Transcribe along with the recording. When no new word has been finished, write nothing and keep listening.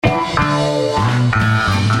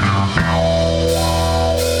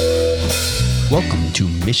Welcome to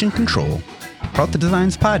Mission Control, Peralta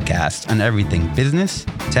Design's podcast on everything business,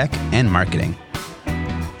 tech, and marketing.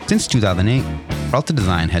 Since 2008, Peralta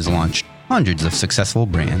Design has launched hundreds of successful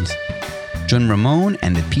brands. Join Ramon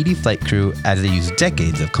and the PD Flight crew as they use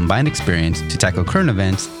decades of combined experience to tackle current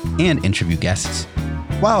events and interview guests,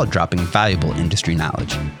 while dropping valuable industry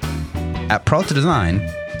knowledge. At Peralta Design,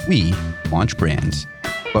 we launch brands.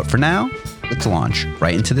 But for now, let's launch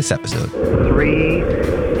right into this episode. 3,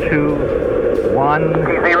 2, 1,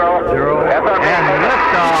 0, and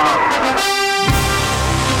liftoff.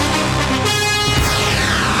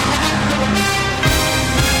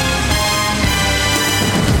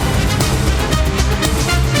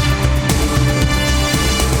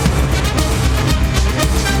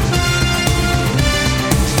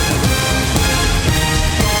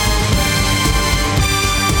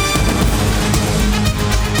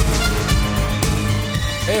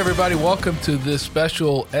 Hey everybody, welcome to this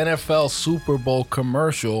special NFL Super Bowl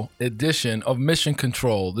commercial edition of Mission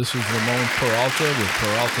Control. This is Ramon Peralta with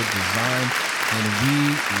Peralta Design, and we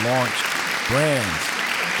launch brands.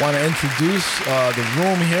 Want to introduce the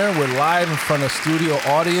room here. We're live in front of studio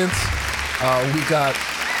audience. We got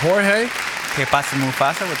Jorge. Que pasa,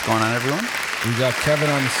 Mufasa? What's going on, everyone? We got Kevin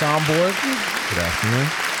on the soundboard. Good afternoon.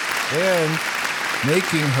 And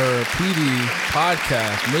making her PD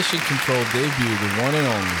podcast Mission Control debut, the one and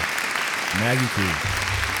only Maggie Cruz.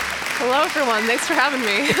 Hello, everyone. Thanks for having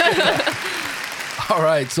me. All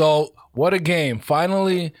right, so what a game.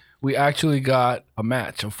 Finally, we actually got a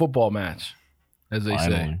match, a football match, as they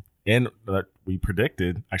say. And we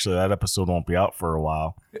predicted, actually that episode won't be out for a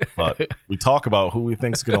while, but we talk about who we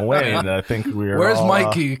think's going to win, and I think we're Where's all,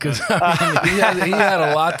 Mikey? Because he had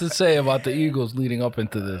a lot to say about the Eagles leading up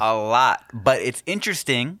into this. A lot. But it's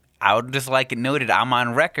interesting. I would just like it noted, I'm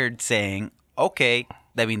on record saying, okay,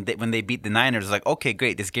 I mean, when they beat the Niners, like, okay,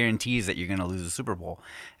 great, this guarantees that you're going to lose the Super Bowl.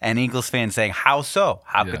 And Eagles fans saying, how so?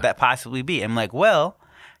 How could that possibly be? I'm like, well,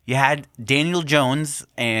 you had Daniel Jones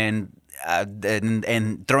and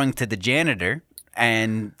throwing to the janitor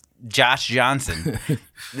and Josh Johnson.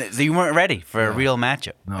 So you weren't ready for a real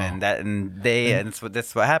matchup. No. And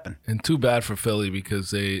that's what happened. And too bad for Philly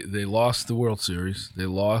because they lost the World Series, they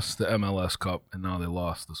lost the MLS Cup, and now they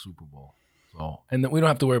lost the Super Bowl. So, and we don't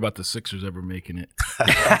have to worry about the Sixers ever making it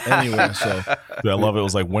anyway. So I love it. It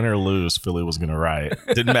was like win or lose, Philly was going to riot.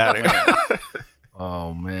 Didn't matter.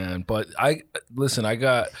 Oh man, but I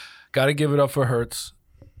got to give it up for Hurts.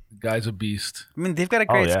 The guy's a beast. I mean, they've got a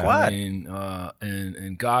great squad. I mean,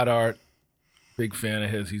 and Goddard, big fan of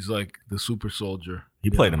his. He's like the super soldier. He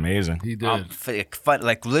played amazing. He did. Fun,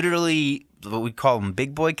 like literally what we call them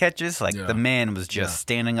big boy catches. Like the man was just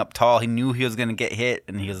standing up tall. He knew he was going to get hit,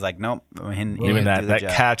 and he was like, nope. Even that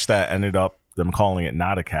catch that ended up them calling it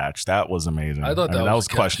not a catch, that was amazing. I thought that was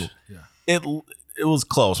questionable. Yeah. It was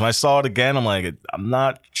close. When I saw it again, I'm like, I'm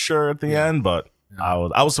not sure at the end, but I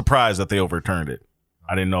was surprised that they overturned it.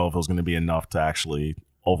 I didn't know if it was going to be enough to actually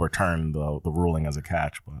overturn the ruling as a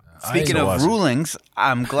catch. But speaking of rulings,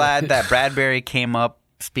 I'm glad that Bradbury came up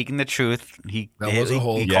speaking the truth. He called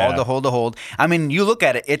the hold a hold. I mean, you look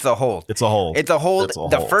at it, it's a hold. It's a hold. It's a hold.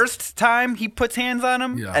 The first time he puts hands on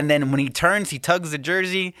him, and then when he turns, he tugs the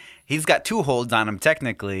jersey. He's got two holds on him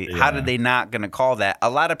technically. Yeah. How did they not going to call that? A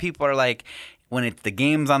lot of people are like, when it's the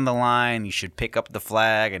game's on the line, you should pick up the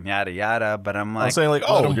flag and yada yada. But I'm like, saying like,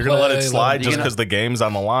 you're gonna let it slide just because the game's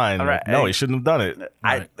on the line. Right. No, he shouldn't have done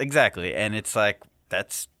it. Exactly, and it's like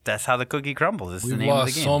that's how the cookie crumbles. It's we've the name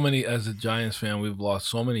lost of the game. So many as a Giants fan. We've lost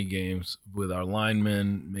so many games with our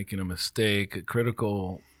linemen making a mistake, a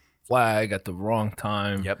critical flag at the wrong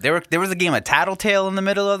time. Yep, there was a game of tattletale in the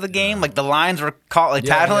middle of the game. Like the lines were caught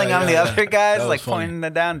tattling on the other guys, like pointing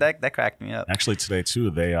it down. That cracked me up. Actually, today too,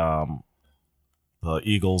 they the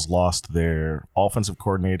Eagles lost their offensive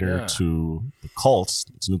coordinator to the Colts.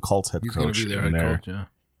 It's a new Colts head coach. He's going to be their head coach,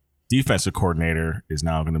 defensive coordinator is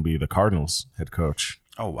now going to be the Cardinals head coach.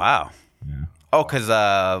 Oh, wow. Yeah. Oh, because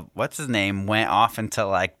what's his name went off into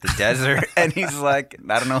like the desert, and he's like,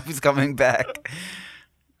 I don't know if he's coming back.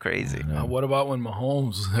 Crazy. What about when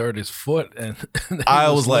Mahomes hurt his foot? And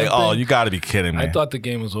I was like, oh, you got to be kidding me. I thought the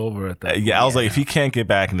game was over at that point. I was like, if he can't get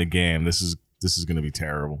back in the game, this is going to be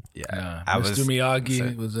terrible. Yeah. Mr.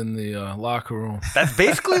 Miyagi was in the locker room. That's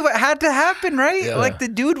basically what had to happen, right? Yeah. Like the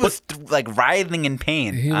dude was like writhing in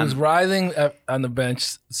pain. He was writhing on the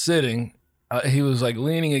bench, sitting. He was like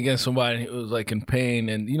leaning against somebody. And he was like in pain.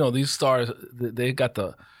 And you know these stars,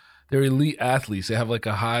 they're elite athletes. They have like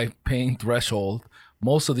a high pain threshold.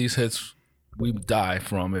 Most of these hits we die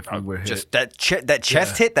from if we were hit. Just that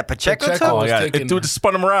chest hit that Pacheco took? Oh, yeah. It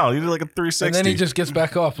spun him around. He did like a 360. And then he just gets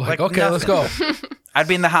back off like okay, let's go. I'd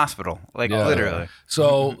be in the hospital, like Yeah. literally.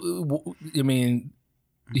 So, I mean,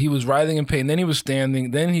 he was writhing in pain. Then he was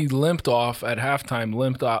standing. Then he limped off at halftime.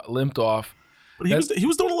 Limped off. But he was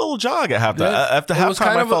doing a little jog at halftime. Yeah. After It was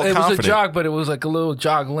halftime, I felt it confident. was a jog, but it was like a little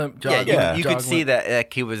jog limp. Jog, You could see that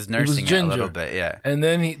like he was nursing it a little bit. Yeah. And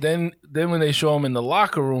then then when they show him in the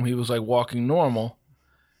locker room, he was like walking normal.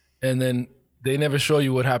 And then they never show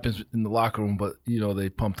you what happens in the locker room, but they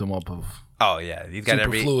pumped him up of Oh yeah, he's got super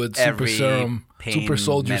every fluid, every super serum, pain super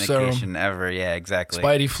soldier medication serum, ever. Yeah, exactly.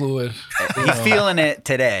 Spidey fluid. He's feeling it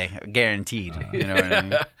today, guaranteed. You know what I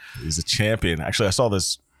mean? He's a champion. Actually, I saw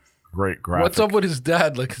this great graphic. What's up with his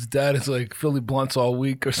dad? Like his dad is like Philly Blunts all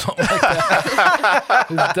week or something like that.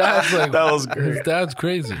 His dad's like That was great. His dad's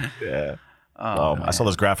crazy. Yeah. I saw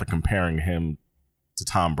this graphic comparing him to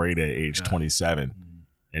Tom Brady at age 27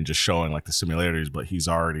 and just showing like the similarities, but he's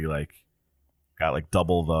already like got like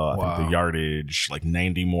double the I think the yardage, like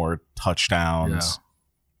 90 more touchdowns.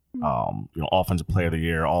 Offensive player of the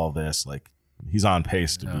year, all of this. Like he's on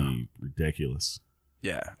pace to be ridiculous.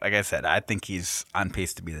 Yeah, like I said, I think he's on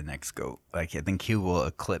pace to be the next GOAT. Like I think he will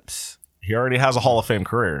eclipse. He already has a Hall of Fame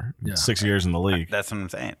career. 6 years in the league. That's what I'm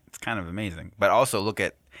saying. It's kind of amazing. But also look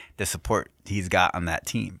at the support he's got on that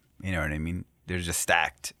team. You know what I mean? They're just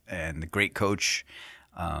stacked. And the great coach.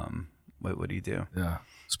 What do you do? Yeah.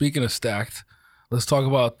 Speaking of stacked, let's talk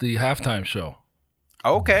about the halftime show.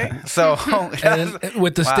 Okay, so and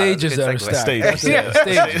with the stages that are stacked. Stages.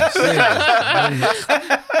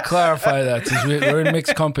 Clarify that since we're in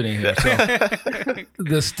mixed company here. So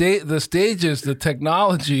the stages, the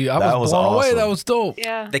technology, I was blown away. That was dope.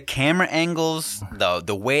 Yeah. The camera angles,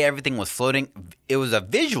 the way everything was floating, it was a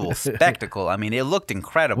visual spectacle. I mean, it looked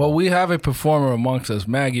incredible. Well, we have a performer amongst us.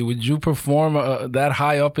 Maggie, would you perform that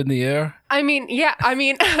high up in the air? I mean,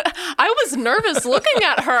 I was nervous looking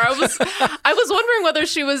at her. I was wondering whether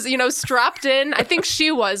she was, strapped in. I think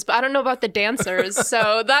she was, but I don't know about the dancers.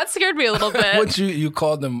 So that scared me a little bit. What you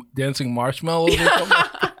called them dancing marshmallows or something?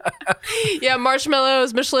 Yeah,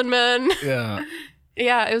 marshmallows, Michelin men. Yeah.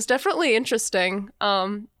 Yeah, it was definitely interesting.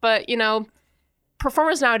 But,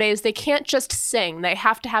 performers nowadays, they can't just sing. They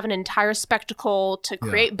have to have an entire spectacle to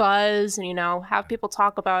create buzz and, have people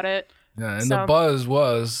talk about it. Yeah, and the buzz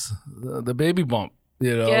was the baby bump.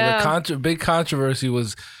 The big controversy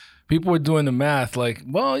was people were doing the math like,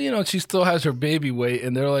 well, she still has her baby weight.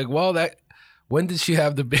 And they're like, well, when did she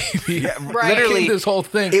have the baby? Yeah, right. Literally, this whole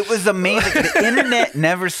thing. It was amazing. The internet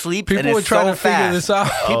never sleeps. People and it's were trying so to figure this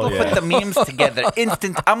out. People put the memes together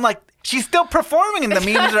instant. I'm like, she's still performing and the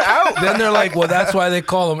memes are out. Then they're like, well, that's why they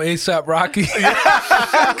call him ASAP Rocky.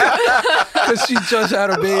 Because she just had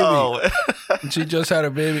her baby. She just had her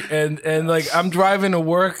baby. And like, I'm driving to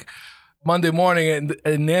work Monday morning,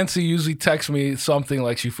 and Nancy usually texts me something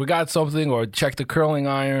like she forgot something or checked the curling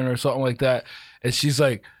iron or something like that. And she's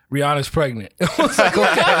like, Rihanna's pregnant. I was like,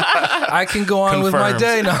 okay, I can go on with my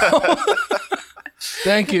day now.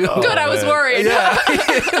 Thank you. Good, I was worried. Yeah,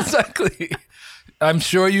 exactly. I'm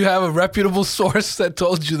sure you have a reputable source that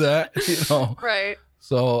told you that, Right.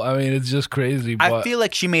 So, I mean, it's just crazy. But I feel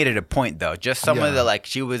like she made it a point, though. Just some of the,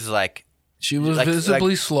 she was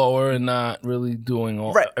visibly slower and not really doing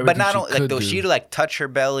all right. But not only only, she'd touch her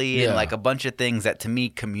belly and a bunch of things that to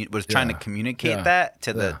me was trying to communicate that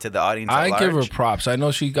to the audience. I at give her large. props. I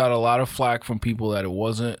know she got a lot of flack from people that it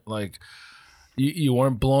wasn't like you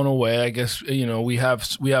weren't blown away. I guess we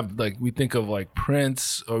have like we think of like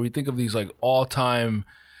Prince or we think of these like all time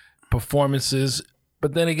performances.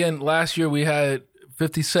 But then again, last year we had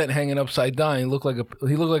 50 Cent hanging upside down. He looked like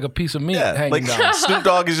a piece of meat hanging down. Snoop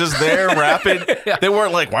Dogg is just there rapping. They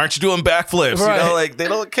weren't like, why aren't you doing backflips? Right. They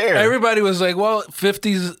don't care. Everybody was like, well,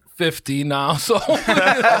 50's 50 now, so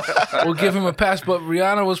we'll give him a pass. But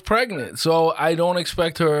Rihanna was pregnant, so I don't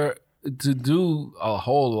expect her to do a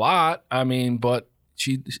whole lot. I mean, but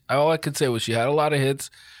all I could say was she had a lot of hits,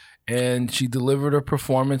 and she delivered her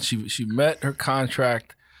performance. She met her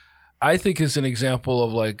contract. I think it's an example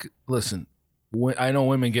of like, listen, I know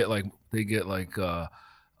women get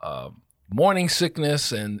morning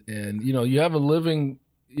sickness and you have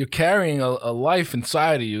you're carrying a life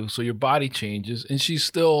inside of you, so your body changes, and she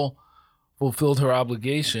still fulfilled her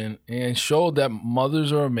obligation and showed that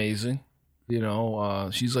mothers are amazing.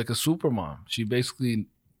 She's like a super mom. She basically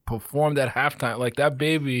performed at halftime. Like that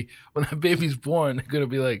baby, when that baby's born, they're gonna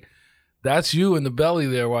be like, that's you in the belly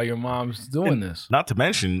there while your mom's doing this. Not to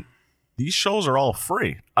mention, these shows are all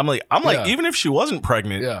free. I'm like, even if she wasn't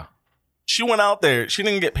pregnant, she went out there. She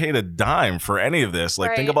didn't get paid a dime for any of this.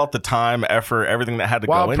 Like, think about the time, effort, everything that had to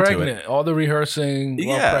go into it. All the rehearsing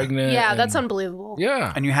while pregnant. Yeah, that's unbelievable.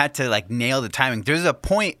 Yeah. And you had to nail the timing. There's a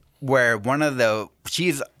point where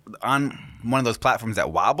she's on one of those platforms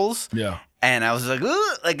that wobbles. Yeah. And I was like,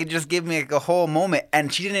 ooh, like it just gave me like a whole moment.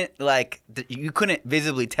 And she didn't like, you couldn't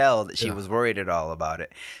visibly tell that she was worried at all about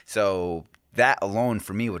it. So that alone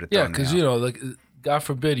for me would have thrown me because off. you know, like God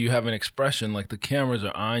forbid you have an expression like the cameras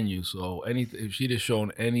are on you. So if she'd have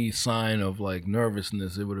shown any sign of like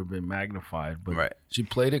nervousness, it would have been magnified. But she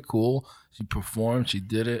played it cool. She performed. She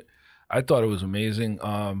did it. I thought it was amazing.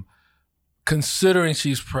 Considering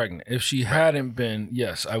she's pregnant, if she hadn't been,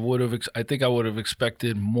 yes, I would have. I think I would have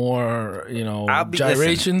expected more,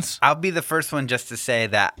 gyrations. Listen, I'll be the first one just to say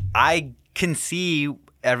that I can see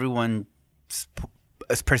everyone's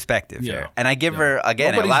perspective here, and I give her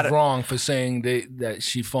again. Nobody's wrong for saying that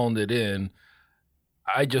she phoned it in.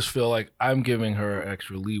 I just feel like I'm giving her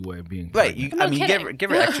extra leeway being pregnant. Right. Give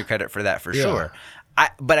her extra credit for that for sure.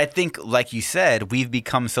 But I think, like you said, we've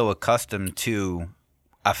become so accustomed to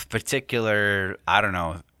a particular, I don't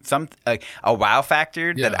know, a wow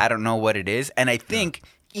factor that I don't know what it is. And I think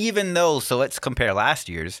even though, so let's compare last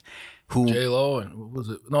year's, who J-Lo and what was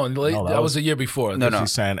it? No, that was the year before. No. 50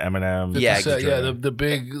 Cent, Eminem. The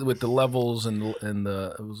big with the levels and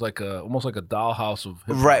the it was like almost like a dollhouse of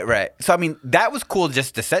hip-hop. Right. So I mean that was cool.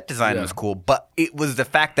 Just the set design was cool, but it was the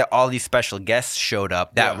fact that all these special guests showed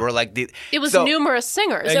up that were like it was numerous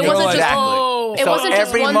singers. It wasn't just it wasn't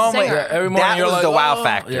just one singer. Every moment that was like, the wow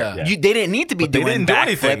factor. Yeah. They didn't need to be doing. They didn't do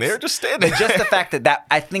anything. They were just standing. It's just the fact that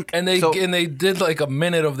I think and they did like a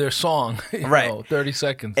minute of their song. 30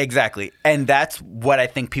 seconds. Exactly. And that's what I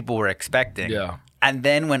think people were expecting. Yeah. And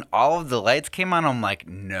then when all of the lights came on, I'm like,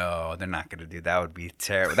 no, they're not going to do that. That would be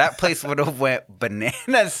terrible. That place would have went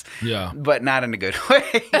bananas, but not in a good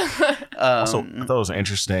way. Also, I thought it was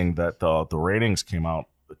interesting that the ratings came out.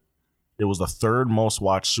 It was the third most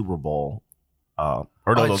watched Super Bowl, the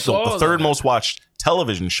third most watched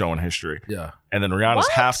television show in history. Yeah. And then Rihanna's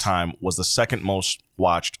halftime was the second most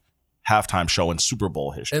watched halftime show in Super Bowl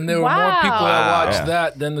history. And there were more people that watched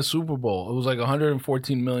that than the Super Bowl. It was like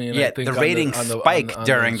 114 million. Yeah, I think, the ratings spiked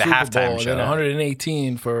during the halftime show. And then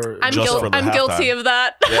 118 for. I'm guilty of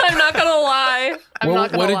that. I'm not gonna lie.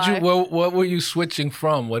 What were you switching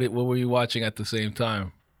from? What were you watching at the same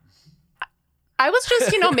time? I was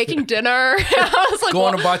just, making dinner. I was like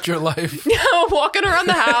going about your life. Walking around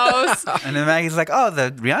the house. And then Maggie's like, "Oh, the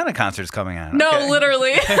Rihanna concert's coming on." No,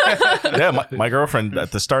 literally. My girlfriend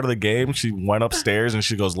at the start of the game, she went upstairs and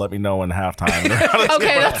she goes, "Let me know when halftime."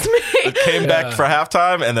 Okay, that's me. Came back for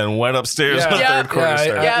halftime and then went upstairs when the third quarter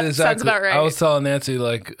started. Yeah, exactly. Sounds about right. I was telling Nancy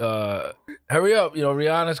like, hurry up,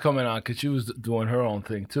 Rihanna's coming on because she was doing her own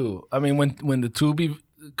thing too. I mean, when the Tubi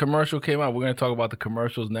commercial came out, we're going to talk about the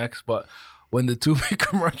commercials next, but when the Tubi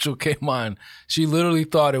commercial came on, she literally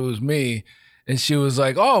thought it was me. And she was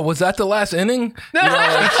like, "Oh, was that the last inning?"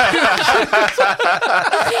 I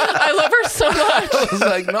love her so much. I was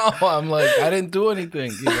like, "No," I'm like, "I didn't do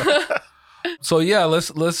anything." So yeah,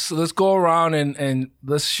 let's go around and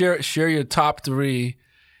let's share your top three,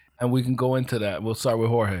 and we can go into that. We'll start with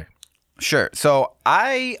Jorge. Sure. So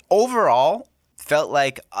I overall felt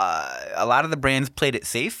like a lot of the brands played it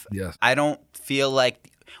safe. Yes. I don't feel like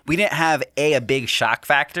we didn't have a big shock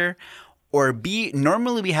factor, or B,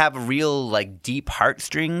 normally we have a real like deep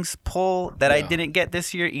heartstrings pull that I didn't get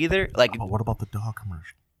this year either. Like, what about the dog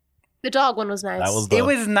commercial? The dog one was nice. It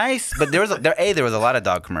was nice, but there was a lot of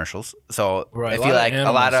dog commercials. So I feel like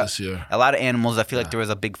a lot of animals. I feel like there was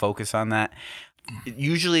a big focus on that.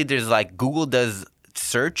 Usually, there's like Google does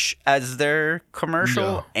search as their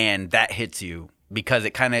commercial, and that hits you because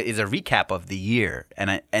it kind of is a recap of the year,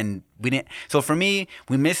 and we didn't. So for me,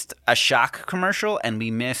 we missed a shock commercial and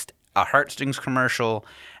we missed a heartstrings commercial,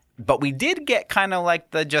 but we did get kind of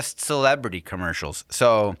like the just celebrity commercials.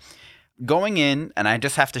 So going in, and I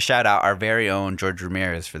just have to shout out our very own George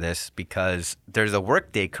Ramirez for this, because there's a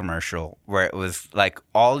Workday commercial where it was like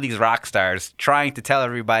all these rock stars trying to tell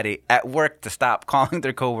everybody at work to stop calling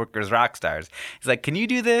their coworkers rock stars. He's like, "Can you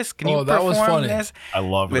do this? Can you perform this?" I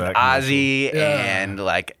love with that Ozzy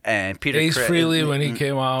and Peter Ace Frehley when he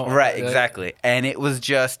came out. Right, exactly. And it was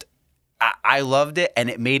just, I loved it,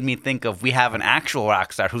 and it made me think of, we have an actual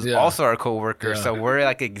rock star who's also our coworker, so we're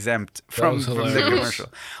like exempt from the commercial.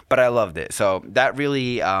 But I loved it, so that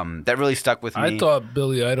really stuck with me. I thought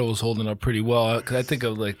Billy Idol was holding up pretty well because I think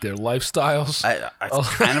of like their lifestyles. It's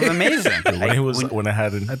kind of amazing. when it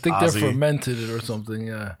had I think Ozzy they fermented it or something.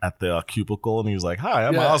 Yeah, at the cubicle, and he was like, "Hi,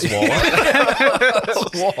 I'm Oswald."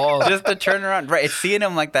 Just to turn around, right? Seeing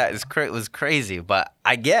him like that was crazy. But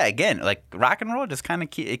again, like rock and roll just kind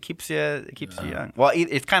of keeps you you young. Well,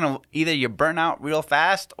 it's kind of either you burn out real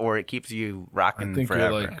fast or it keeps you rocking I think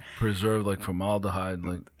forever. you're like preserved like formaldehyde,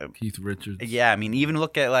 like Keith Richards. Yeah, I mean, even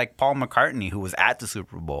look at like Paul McCartney, who was at the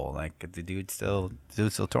Super Bowl. Like the dude's still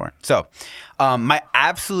touring. So, my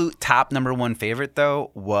absolute top number one favorite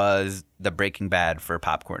though was the Breaking Bad for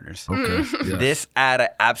Popcorners. Okay. Yes. This ad I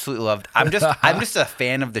absolutely loved. I'm just a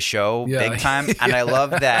fan of the show, big time, and I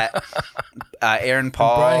love that Aaron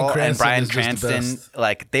Paul and Bryan Cranston,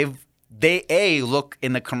 like they look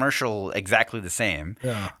in the commercial exactly the same.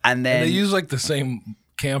 Yeah, and then they use like the same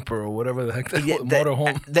camper or whatever the heck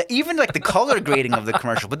motorhome. Even like the color grading of the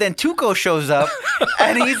commercial. But then Tuco shows up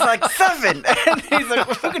and he's like 7, and he's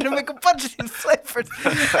like, we're gonna make a bunch of these flavors.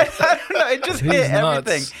 I don't know, it just hit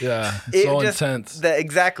everything. Yeah, it's so intense.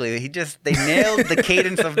 Exactly. They nailed the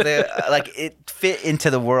cadence of the like it fit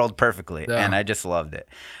into the world perfectly, and I just loved it.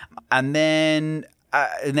 And then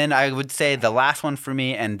I would say the last one for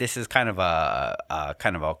me, and this is kind of a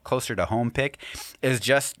closer to home pick, is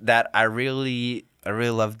just that I really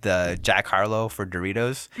loved the Jack Harlow for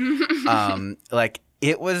Doritos. Like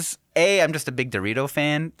it was I'm just a big Dorito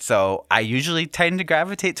fan, so I usually tend to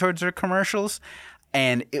gravitate towards their commercials,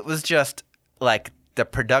 and it was just like the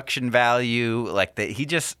production value, like that he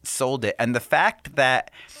just sold it, and the fact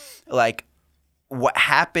that like what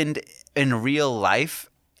happened in real life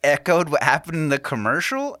echoed what happened in the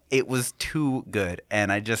commercial, it was too good,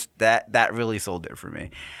 and I just that really sold it for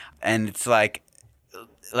me, and it's like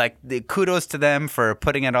the kudos to them for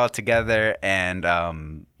putting it all together, and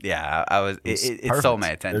it stole my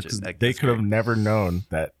attention. Like, they could have never known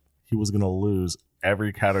that he was going to lose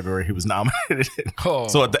every category he was nominated in.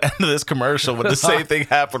 So at the end of this commercial, when the same thing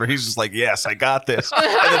happened, where he's just like, yes, I got this, and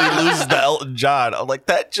then he loses to Elton John, I'm like,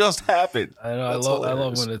 that just happened. I know. I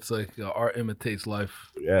love when it's like art imitates life.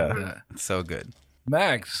 Yeah. It's so good.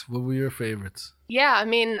 Max, what were your favorites? Yeah, I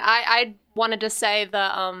mean, I wanted to say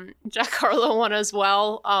the Jack Harlow one as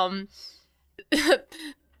well.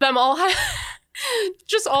 Them all have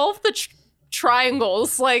just all of the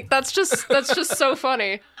triangles. Like that's just so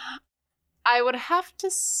I would have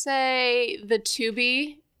to say the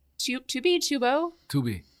Tubi.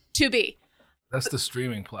 That's the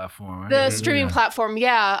streaming platform, right? The streaming platform,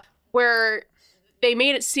 yeah, where they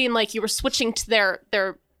made it seem like you were switching to their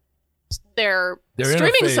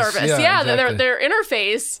streaming service. Yeah, exactly. their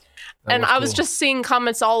interface. And I was just seeing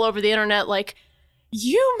comments all over the internet like,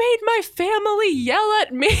 you made my family yell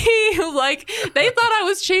at me. Like they thought I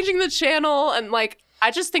was changing the channel, and like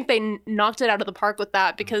I just think they knocked it out of the park with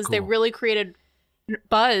that because they really created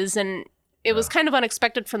buzz, and it was kind of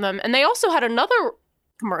unexpected from them. And they also had another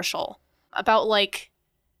commercial about like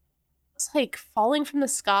it's like falling from the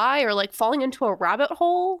sky or like falling into a rabbit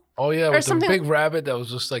hole. Oh yeah, with the big rabbit that was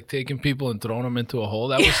just like taking people and throwing them into a hole.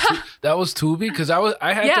 That was Tubi, because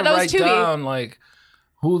I had to write down like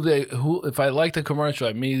who if I liked the commercial,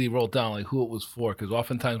 I immediately wrote down like who it was for, because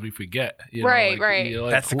oftentimes we forget. Right.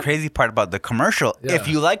 That's the crazy part about the commercial. Yeah. If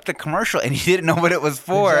you liked the commercial and you didn't know what it was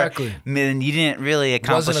for, then you didn't really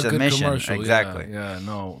accomplish the mission. Commercial. Exactly. Yeah.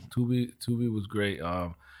 No, Tubi was great.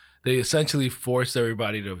 They essentially forced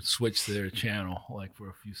everybody to switch to their channel like for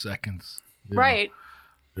a few seconds. Right.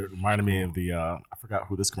 It reminded me of the I forgot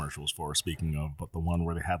who this commercial was for, speaking of, but the one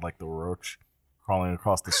where they had like the roach crawling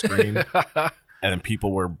across the screen. And then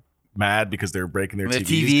people were mad because they were breaking their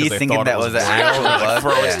TVs thinking that was an actual bug.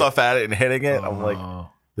 Throwing stuff at it and hitting it. I'm like,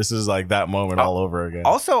 this is like that moment all over again.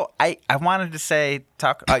 Also, I wanted to say,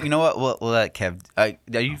 you know what? We'll let Kev.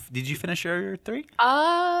 Did you finish your 3?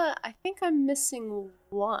 I think I'm missing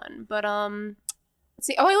one, but let's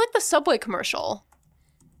see. Oh, I like the Subway commercial.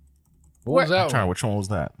 What was that one? Which one was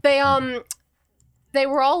that? They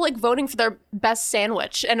were all like voting for their best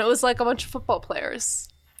sandwich, and it was like a bunch of football players.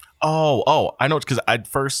 Oh, I know, because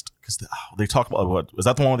they talk about was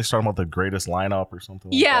that the one where they started about the greatest lineup or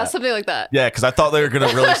something? Yeah, something like that. Yeah, because I thought they were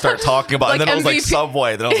gonna really start talking about, like, and then MVP. it was like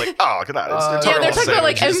Subway. Then I was like, oh, look at that. They're talking about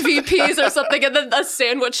like MVPs or something, and then a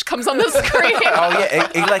sandwich comes on the screen.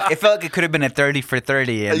 It felt like it could have been a 30 for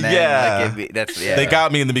 30, and then they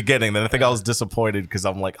got me in the beginning. Then I think I was disappointed because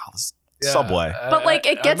I'm like, oh, this Subway. But like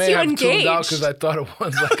it gets you engaged. Because I thought it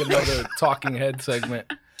was like another talking head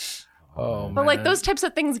segment. Oh, but like those types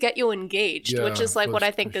of things get you engaged, which is like what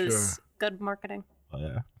I think is good marketing.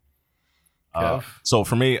 Oh yeah. So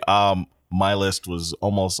for me, my list was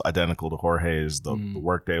almost identical to Jorge's. The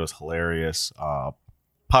Workday was hilarious.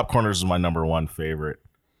 Popcorners is my number one favorite.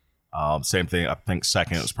 Same thing. I think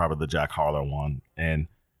second was probably the Jack Harlow one. And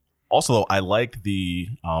also, though, I like the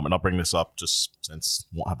and I'll bring this up just since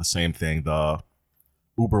we won't have the same thing. The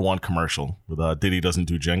Uber One commercial with Diddy doesn't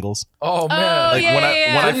do jingles. Oh man! Oh, yeah,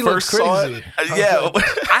 when I Diddy first looked saw crazy. it, yeah.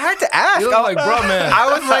 I had to ask. You look like bro, man.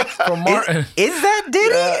 I was like, From Martin. is that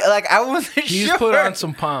Diddy? Like, I wasn't He's sure. put on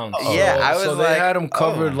some pounds. Yeah, I was so they like, had him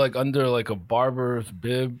covered oh. like under like a barber's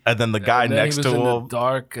bib. And then the guy And then next he to was in the him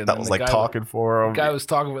dark, and that then was the like guy- talking for him. The guy was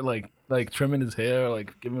talking with like trimming his hair,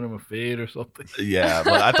 like giving him a fade or something. Yeah,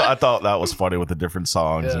 but I thought that was funny with the different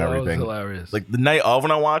songs Yeah, and that was everything. hilarious. Like the night of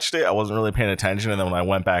when I watched it, I wasn't really paying attention, and then when I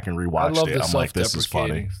went back and I rewatched love it, the I'm like, this is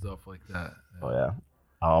funny. self-deprecating stuff like that. Oh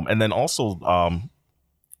yeah. And then also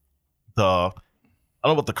the I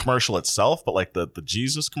don't know about the commercial itself, but like the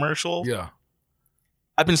Jesus commercial. Yeah,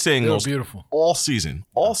 I've been seeing they were those beautiful. all season.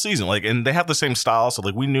 Like, and they have the same style, so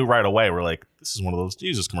like we knew right away. We're like, this is one of those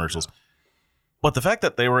Jesus commercials. But the fact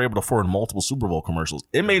that they were able to afford multiple Super Bowl commercials,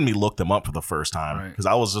 it made me look them up for the first time Right. because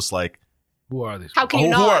I was just like, Who are these? How can you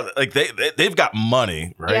who not? are like they've got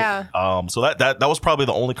money, right? Yeah. So that was probably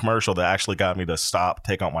the only commercial that actually got me to stop,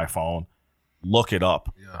 take out my phone, look it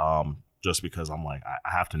up. Yeah. Just because I'm like,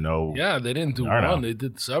 I have to know. Yeah, they didn't do I don't one; know. they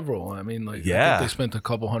did several. I mean, like, I Yeah. think they spent a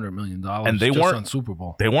couple $100 million, And they just weren't- on Super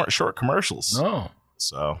Bowl. They weren't short commercials. No,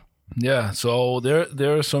 So yeah. So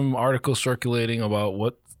there are some articles circulating about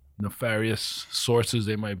what nefarious sources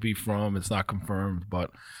they might be from. It's not confirmed,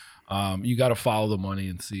 but you got to follow the money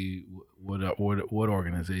and see what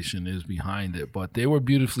organization is behind it. But they were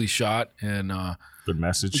beautifully shot and good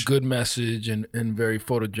message. good message and very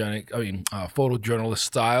photogenic. I mean, photojournalist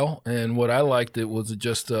style. And what I liked, it was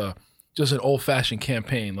just an old fashioned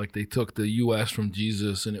campaign. Like they took the U.S. from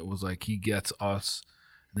Jesus, and it was like he gets us.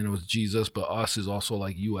 And then it was Jesus, but us is also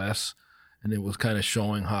like U.S. And it was kind of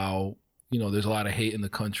showing how, you know, there's a lot of hate in the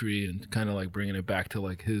country, and kind of like bringing it back to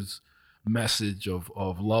like his message of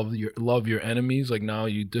love your enemies. Like now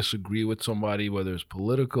you disagree with somebody, whether it's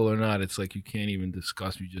political or not, it's like you can't even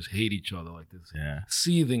discuss. You just hate each other, like this Yeah.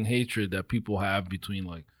 seething hatred that people have between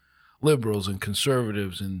like liberals and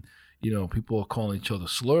conservatives, and you know, people are calling each other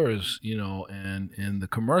slurs, you know, and the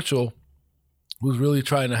commercial was really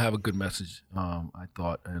trying to have a good message, I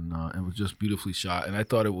thought, and it was just beautifully shot. And I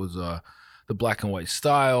thought it was the black and white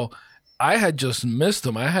style. I had just missed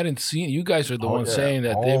them. I hadn't seen. You guys are the ones saying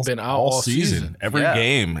that they've been out all season. Every Yeah.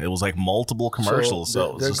 game, it was like multiple commercials. So,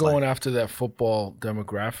 it was they're just going like, after that football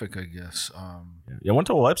demographic, I guess. yeah, I went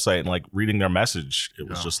to a website and like reading their message. It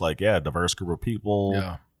was Yeah. just like, yeah, diverse group of people,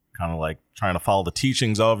 Yeah. kind of like trying to follow the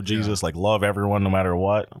teachings of Jesus, like love everyone no matter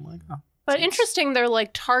what. I'm like, oh. But interesting, they're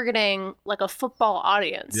like targeting like a football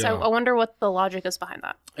audience. Yeah. So I wonder what the logic is behind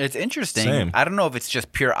that. It's interesting. Same. I don't know if it's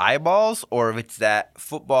just pure eyeballs or if it's that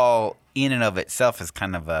football in and of itself is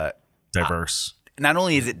kind of a. diverse. Not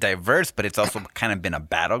only is it diverse, but it's also kind of been a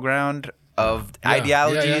battleground of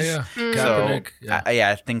ideologies. Yeah. Mm. So Kaepernick, yeah.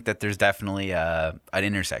 I think that there's definitely an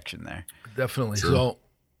intersection there. Definitely. So,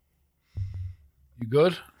 you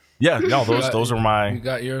good? Yeah, no, those are You my.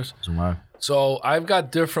 got yours? Those are my. So I've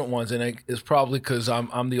got different ones, and it's probably because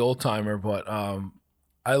I'm the old timer, but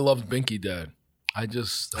I loved Binky Dad. I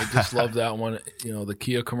just love that one. You know, the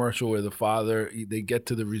Kia commercial where the father they get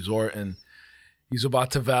to the resort and he's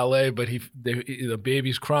about to valet, but the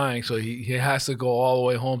baby's crying, so he has to go all the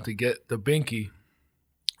way home to get the Binky.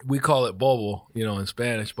 We call it Bobo, you know, in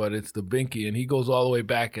Spanish, but it's the Binky, and he goes all the way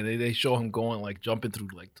back, and they show him going like jumping through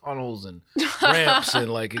like tunnels and ramps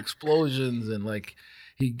and like explosions, and like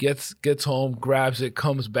he gets home, grabs it,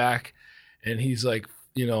 comes back, and he's like,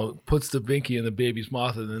 you know, puts the Binky in the baby's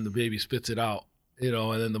mouth, and then the baby spits it out, you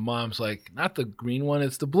know, and then the mom's like, not the green one,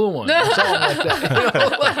 it's the blue one, or something like that. You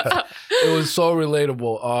know, like, it was so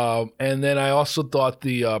relatable. And then I also thought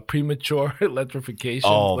the premature electrification.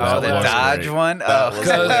 Oh, was that the was hilarious. Dodge great. one. That Oh.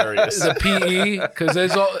 was hilarious. The PE, because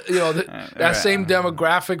there's all, you know, that same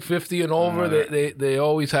demographic, 50 and over. They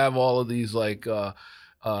always have all of these like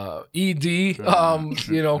ED,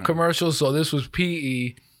 you know, commercials. So this was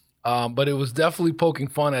PE, but it was definitely poking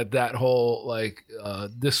fun at that whole like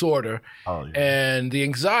disorder Oh, yeah. and the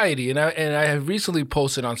anxiety. And I have recently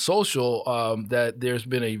posted on social that there's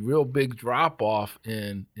been a real big drop off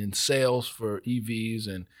in sales for EVs,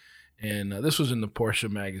 and this was in the Porsche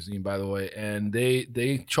magazine, by the way, and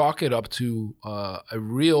they chalk it up to a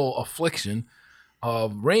real affliction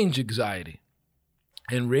of range anxiety.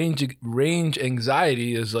 And range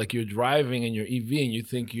anxiety is like you're driving in your EV and you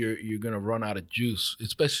think you're gonna run out of juice,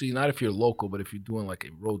 especially not if you're local, but if you're doing like a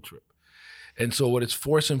road trip. And so what it's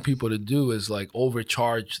forcing people to do is like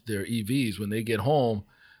overcharge their EVs. When they get home,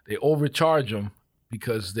 they overcharge them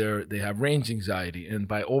because they have range anxiety. And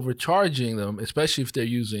by overcharging them, especially if they're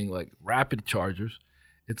using like rapid chargers,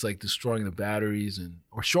 it's like destroying the batteries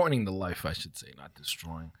or shortening the life, I should say, not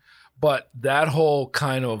destroying. But that whole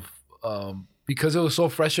kind of because it was so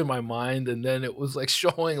fresh in my mind, and then it was like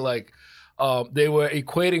showing like they were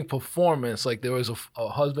equating performance. Like there was a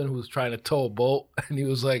husband who was trying to tow a boat, and he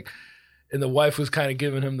was like, and the wife was kind of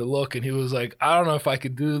giving him the look, and he was like, I don't know if I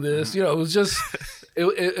could do this. You know, it was just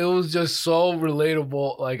it was just so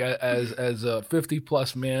relatable. Like as a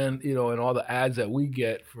 50+ man, you know, and all the ads that we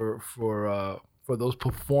get for those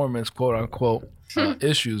performance quote unquote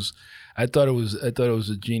issues. I thought it was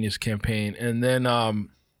a genius campaign. And then I'm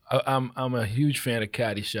a huge fan of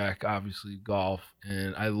Caddyshack, obviously golf,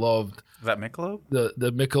 and I loved Is that Michelob?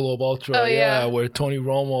 the Michelob Ultra, Oh, yeah. where Tony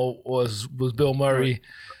Romo was Bill Murray,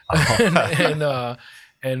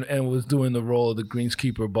 and was doing the role of the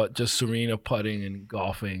greenskeeper, but just Serena putting and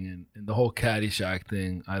golfing and the whole Caddyshack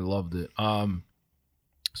thing. I loved it.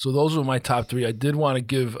 So those were my top 3. I did want to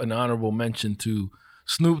give an honorable mention to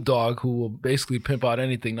Snoop Dogg, who will basically pimp out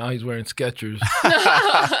anything. Now he's wearing Skechers.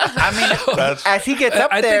 I mean, as he gets up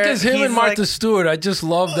I there, think it's him he's and Martha like, Stewart. I just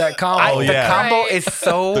love that combo. the yeah. combo Right. is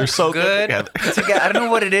so They're so good. good together. I don't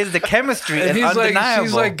know what it is. The chemistry is And he's undeniable.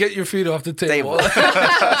 she's like, get your feet off the table.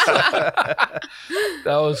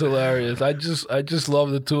 That was hilarious. I just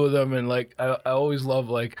love the two of them, and like I always love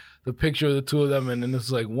like the picture of the two of them, and then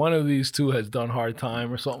it's like one of these two has done hard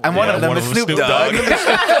time or something. and like one of them is Snoop Dogg.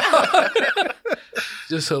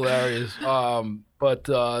 just hilarious. But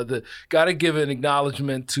gotta give an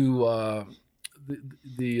acknowledgement to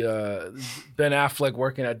the Ben Affleck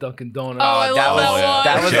working at Dunkin' Donuts. Oh, I love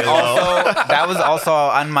that one. That was also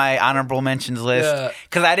on my honorable mentions list Yeah.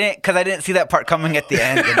 because I didn't see that part coming at the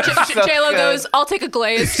end. J-Lo goes, I'll take a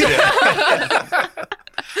glaze.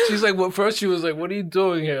 She's like, well, first she was like, what are you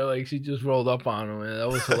doing here? Like she just rolled up on him, and that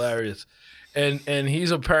was hilarious. And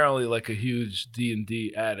he's apparently like a huge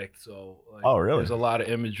D&D addict. So like, Oh, really? there's a lot of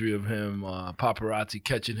imagery of him, paparazzi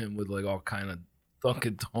catching him with like all kind of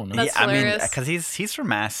Dunkin' Donuts. That's I mean, hilarious. because he's from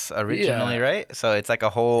Mass originally, Yeah. right? So it's like a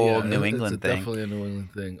whole Yeah, New it's England thing. Definitely a New England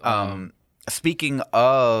thing. Speaking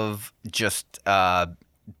of just Ben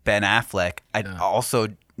Affleck, I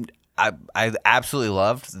absolutely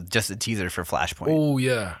loved just a teaser for Flashpoint. Oh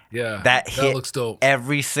yeah. That hit looks dope.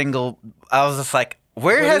 every single. I was just like,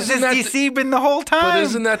 where But has this isn't that DC been the whole time? But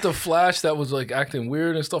isn't that the Flash that was like acting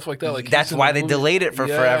weird and stuff like that? Like That's he's in why the they movie? delayed it for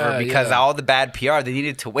Yeah, forever because yeah. all the bad PR. They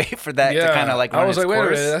needed to wait for that to Yeah. kind of like I run was its like, wait a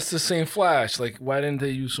course. minute, that's the same Flash. Like, why didn't they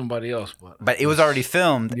use somebody else? But it was already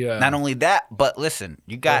filmed. Yeah. Not only that, but listen,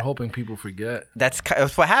 you I'm got hoping people forget. that's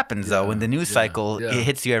what happens though when the news cycle yeah. it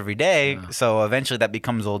hits you every day. So eventually that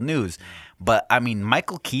becomes old news. But I mean,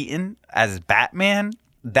 Michael Keaton as Batman,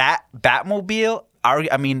 that Batmobile.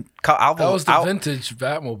 I mean, That was the vintage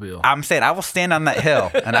Batmobile. I'm saying I will stand on that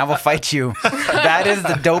hill and I will fight you. That is the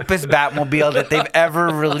dopest Batmobile that they've ever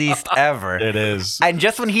released ever. It is. And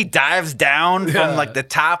just when he dives down Yeah. from like the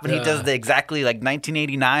top and he Yeah. does the exactly like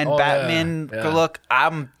 1989 Oh, Batman yeah. look,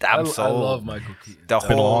 I'm I sold. love Michael Keaton. The It's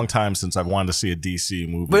been a whole long time since I've wanted to see a DC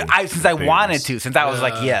movie. But since I in wanted theaters. to, since I was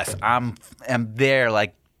like, Yeah. yes, I'm there,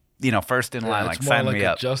 like, first in line, Yeah, like it's more sign like me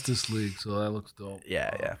a up. Justice League, so that looks dope.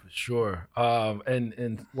 Yeah, yeah. For sure.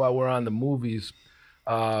 And while we're on the movies,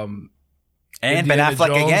 And Ben Indiana Affleck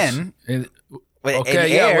Jones again. in- in okay, the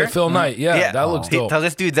yeah, air. with Phil Knight. Yeah, that looks dope. So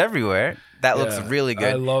this dude's everywhere. That looks Yeah, really good.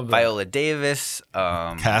 I love that. Viola Davis,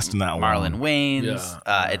 Casting that Marlon one. Wayans.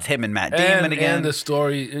 Yeah. It's him and Matt Damon again. And the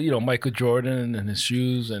story, Michael Jordan and his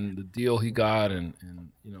shoes and the deal he got, and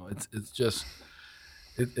it's just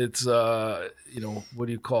it's what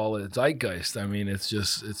do you call it? Zeitgeist. I mean, it's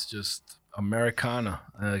just Americana.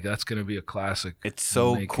 That's going to be a classic. It's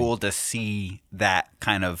so making. cool to see that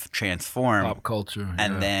kind of transform. Pop culture.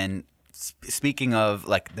 And yeah. then speaking of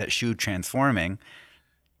like that shoe transforming,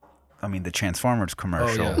 I mean the Transformers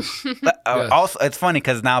commercial. yes. But, also, it's funny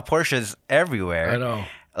because now Porsche's everywhere. I know.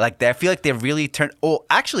 Like I feel like they really turned. Oh,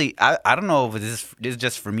 actually, I don't know if this is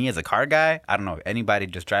just for me as a car guy. I don't know anybody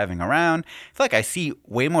just driving around. I feel like I see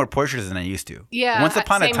way more Porsches than I used to. Yeah, Once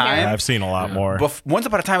upon a same time, here. I've seen a lot more. once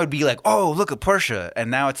upon a time, it'd be like, oh, look at Porsche, and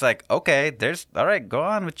now it's like, okay, there's all right, go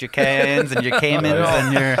on with your Cayennes and your Caymans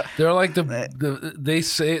and your. They're like they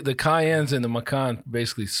say the Cayennes and the Macan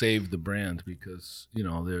basically saved the brand because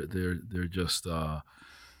they're just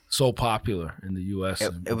so popular in the U.S.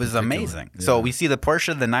 It was amazing. So we see the Porsche,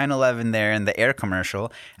 the 911 there, in the Air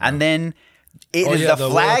commercial, and then it is the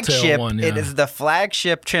flagship. one, It is the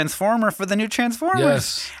flagship Transformer for the new Transformers.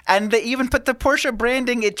 Yes. And they even put the Porsche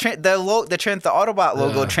branding. The Autobot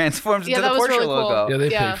logo Yeah. transforms Yeah, into that the was Porsche really cool. logo. Yeah,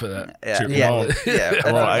 they Yeah. paid for that. Yeah, Too- yeah, well, yeah. That's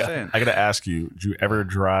Well, what I'm I saying. got to ask you, did you ever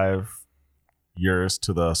drive yours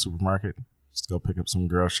to the supermarket? Just go pick up some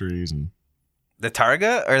groceries and The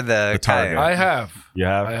Targa or the Targa. Cayenne? I have. you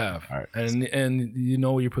have? I have. All right. And you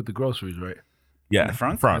know where you put the groceries, right? In Yeah. the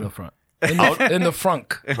front? In the front. In the front. In the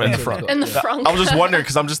front. In the front. I was just wondering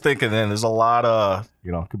because I'm just thinking, then there's a lot of,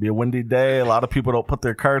 it could be a windy day. A lot of people don't put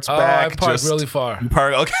their carts back. I park really far. You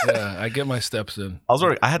park, okay. Yeah, I get my steps in. I was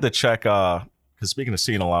wondering, I had to check, because speaking of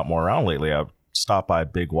seeing a lot more around lately, I stopped by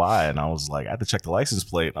Big Y and I was like, I had to check the license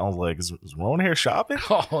plate. And I was like, is Rowan here shopping?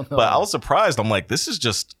 Oh, no. But I was surprised. I'm like, this is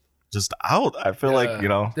just out. I feel like,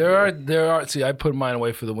 There are. See, I put mine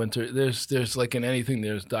away for the winter. There's like in anything.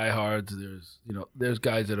 There's diehards. There's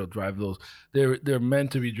guys that'll drive those. They're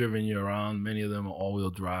meant to be driven year round. Many of them are all wheel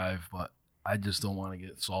drive, but I just don't want to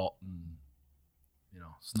get salt and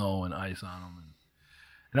snow and ice on them,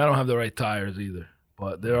 and I don't have the right tires either.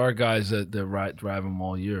 But there are guys that drive them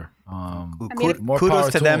all year.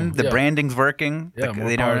 Kudos to them. The branding's working. Yeah,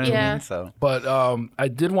 they know what I mean. So, but I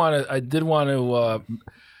did want to.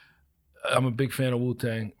 I'm a big fan of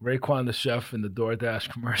Wu-Tang. Raekwon the chef in the DoorDash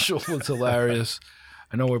commercial was hilarious.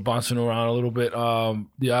 I know we're bouncing around a little bit.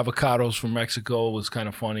 The avocados from Mexico was kind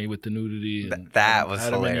of funny with the nudity. That was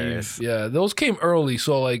hilarious. Yeah, those came early,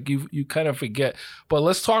 so like you kind of forget. But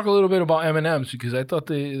let's talk a little bit about M&Ms because I thought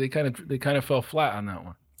they kind of fell flat on that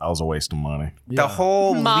one. That was a waste of money. The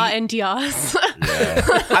whole Ma and Diaz. Yeah.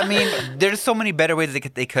 I mean, there's so many better ways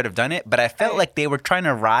they could have done it, but I felt like they were trying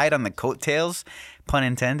to ride on the coattails, pun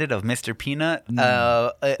intended, of Mr. Peanut.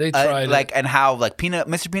 They tried like, and how like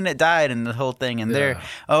Mr. Peanut died and the whole thing, and the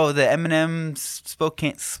M&M spoke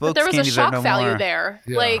But there was a shock value more. There.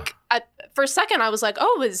 Yeah. Like for a second, I was like,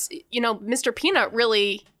 "Oh, is Mr. Peanut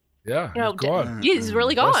really? Yeah, he's gone. He's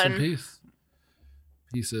really Rest gone." in peace.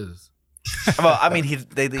 Pieces. Well, I mean, he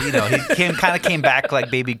kind of came back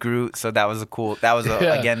like Baby Groot, so that was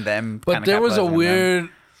again them. But there was a weird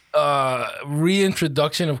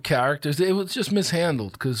reintroduction of characters. It was just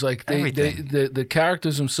mishandled because like the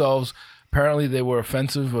characters themselves. Apparently they were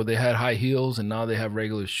offensive or they had high heels and now they have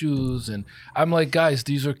regular shoes. And I'm like, guys,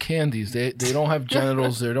 these are candies. They don't have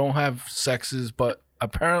genitals. They don't have sexes. But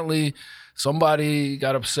apparently somebody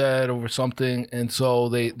got upset over something. And so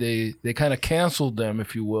they kind of canceled them,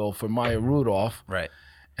 if you will, for Maya Rudolph. Right.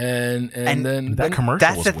 And then that commercial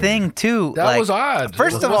that's was the weird. thing too. That was odd.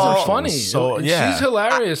 First It of wasn't all, funny. So, And yeah. she's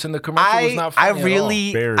hilarious, and the commercial was not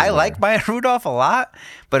funny Very I like rare. Maya Rudolph a lot,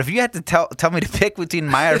 but if you had to tell me to pick between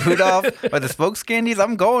Maya Rudolph or the Spokes Candies,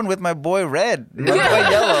 I'm going with my boy Red, my boy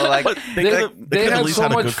Yellow. Like They They could've at had least so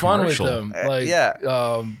had a much good fun with commercial. them. Like,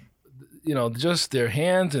 yeah. Just their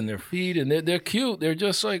hands and their feet, and they're cute. They're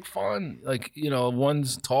just like fun. Like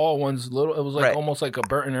one's tall, one's little. It was like Right. almost like a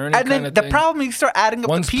Bert and Ernie and kind then of the thing. problem, you start adding up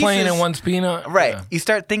One's the pieces. plain and one's peanut. Right. Yeah. You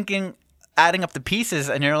start thinking, adding up the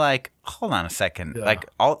pieces, and you're like, hold on a second. Yeah. Like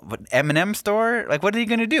M&M store? Like, what are you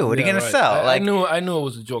gonna do? What are you Yeah, gonna right. sell? I knew it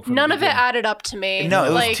was a joke. From None the of it beginning. added up to me. No, it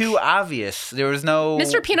was Like, too obvious. There was no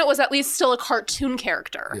Mr. Peanut was at least still a cartoon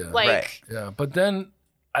character. Yeah. Like, Right. Yeah, but then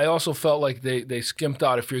I also felt like they skimped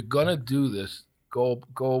out. If you're gonna do this,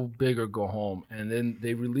 go big or go home. And then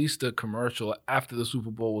they released a commercial after the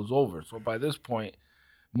Super Bowl was over. So by this point,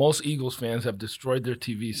 most Eagles fans have destroyed their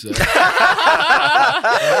TV set.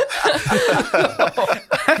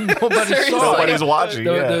 Nobody saw it. Nobody's watching.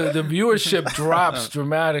 The viewership drops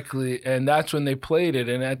dramatically, and that's when they played it.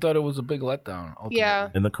 And I thought it was a big letdown. ultimately. yeah.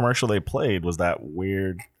 In the commercial they played was that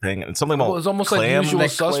weird thing, and something about It was almost like clam Usual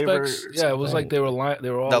neck flavor Suspects. or Yeah, it was something. like they were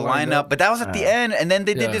all the lined lineup, up. but that was at the end, and then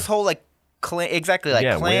they did Yeah. this whole like weird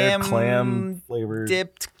clam clam flavored.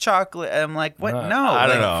 dipped chocolate. I'm like, what? Nah, No, I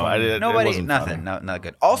don't like, know. It Nobody, wasn't nothing, funny. not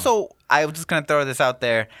good. Also, I was just gonna throw this out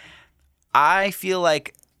there. I feel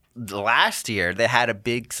like last year they had a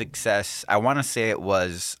big success. I want to say it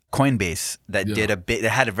was Coinbase that that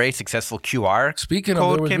had a very successful QR. Speaking of,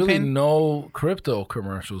 code there was really campaign. no crypto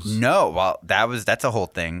commercials. No, well, that's a whole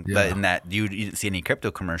thing. Yeah. But in that you didn't see any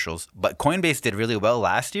crypto commercials. But Coinbase did really well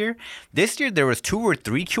last year. This year there was 2 or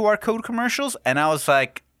 3 QR code commercials, and I was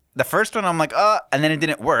like, the first one I'm like, and then it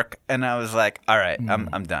didn't work, and I was like, all right,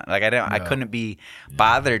 I'm done. Like I couldn't be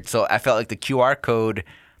bothered, so I felt like the QR code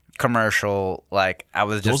commercial, like I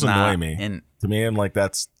was just Those not annoy me. in. To me, I'm like,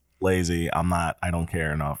 that's lazy. I don't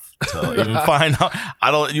care enough to even find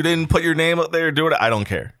out. You didn't put your name up there, do it. I don't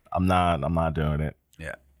care. I'm not doing it.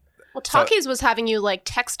 Yeah. Well, Talkies was having you like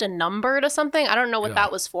text a number to something. I don't know what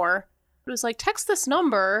that was for. It was like, text this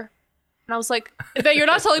number. And I was like, but you're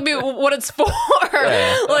not telling me what it's for.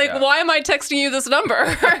 Why am I texting you this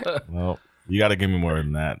number? Well, you got to give me more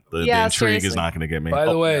than that. The Yeah, intrigue is seriously. not going to get me. By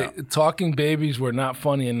the way, yeah. Talking Babies were not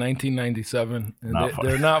funny in 1997. And Not funny.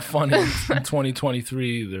 they're not funny in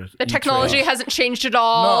 2023 either. The technology hasn't changed at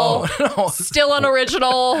all. No. Still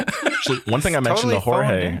unoriginal. Actually, one thing I mentioned totally to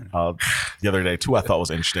Jorge phoned the other day too, I thought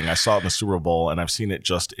was interesting. I saw it in the Super Bowl, and I've seen it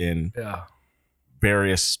just in Yeah.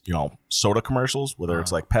 various, soda commercials, whether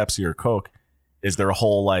it's like Pepsi or Coke, is their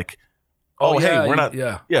whole like, hey, we're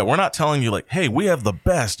not telling you like, hey, we have the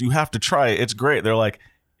best. You have to try it. It's great. They're like,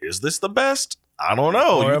 is this the best? I don't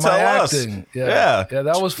know. Or you tell us. Yeah,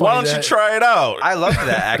 that was funny. Why don't you try it out? I loved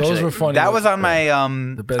that, actually. Those were funny. That was on my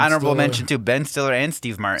honorable Stiller. mention too. Ben Stiller and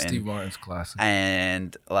Steve Martin. Steve Martin's classic.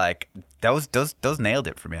 And like those nailed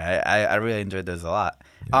it for me. I really enjoyed those a lot.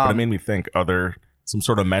 But it made me think, are there some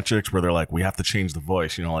sort of metrics where they're like, we have to change the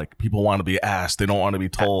voice? Like people want to be asked. They don't want to be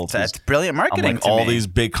told. That's brilliant marketing to all these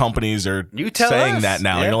big companies are saying that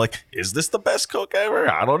now. Yeah. And you're like, is this the best Coke ever?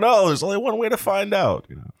 I don't know. There's only one way to find out.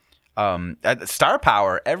 Star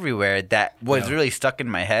power everywhere that was really stuck in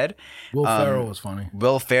my head. Will Ferrell was funny.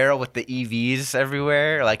 Will Ferrell with the EVs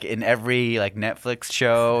everywhere, like in every like Netflix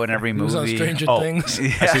show and every movie. He was on Stranger Things.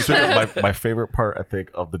 Actually, my favorite part, I think,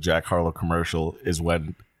 of the Jack Harlow commercial is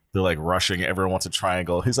when they're like rushing. Everyone wants a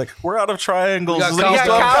triangle. He's like, "We're out of triangles. We got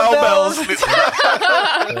cowbells."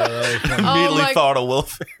 Immediately thought of Will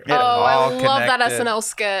Ferrell. I love that SNL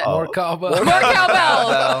skit. More cowbell. More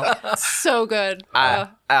cowbell. So good.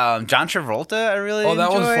 John Travolta, I really enjoyed.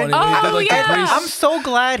 That was funny. When he did, like, the grease. I'm so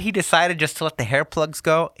glad he decided just to let the hair plugs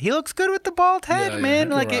go. He looks good with the bald head, man.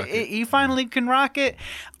 Like he finally can rock it.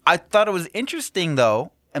 I thought it was interesting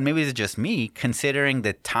though, and maybe it's just me, considering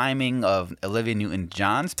the timing of Olivia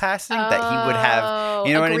Newton-John's passing, that he would have,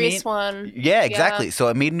 you know what I mean? One. Yeah, exactly. So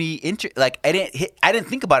it made me I didn't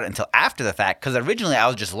think about it until after the fact, because originally I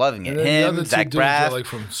was just loving it. Him, Zach Braff, like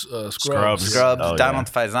from Scrubs, Donald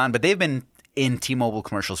Faison, but they've been in T-Mobile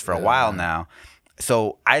commercials for a while now.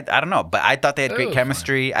 So I don't know, but I thought they had great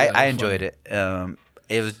chemistry. I enjoyed it.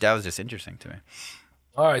 That was just interesting to me.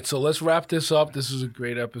 All right, so let's wrap this up. This is a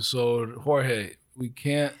great episode. Jorge, we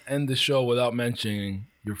can't end the show without mentioning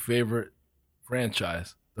your favorite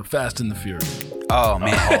franchise, The Fast and the Furious. Oh,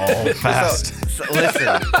 man. Fast. So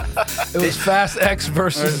listen. It was Fast X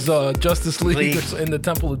versus Justice League in the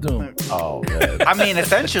Temple of Doom. Oh, man. I mean,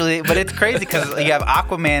 essentially, but it's crazy because you have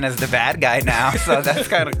Aquaman as the bad guy now, so that's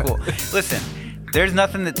kind of cool. Listen, there's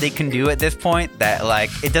nothing that they can do at this point that, like,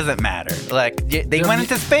 it doesn't matter. Like, they went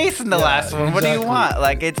into space in the last one. What do you want?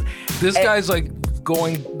 Like, this guy's like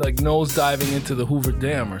going like nose diving into the Hoover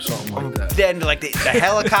Dam or something like that. Then like the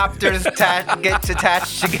helicopters get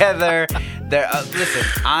attached together. Listen,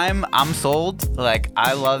 I'm sold. Like,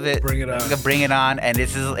 I love it. Bring it on. Bring it on. And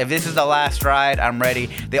if this is the last ride, I'm ready.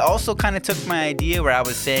 They also kind of took my idea where I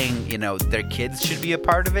was saying, their kids should be a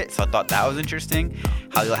part of it. So I thought that was interesting.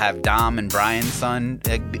 How you'll have Dom and Brian's son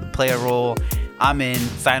play a role. I'm in.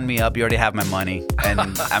 Sign me up. You already have my money, and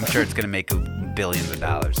I'm sure it's gonna make billions of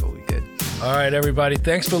dollars. So we good. All right, everybody.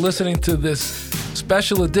 Thanks for listening to this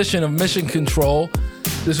special edition of Mission Control.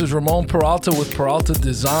 This is Ramon Peralta with Peralta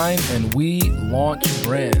Design, and we launch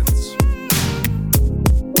brands.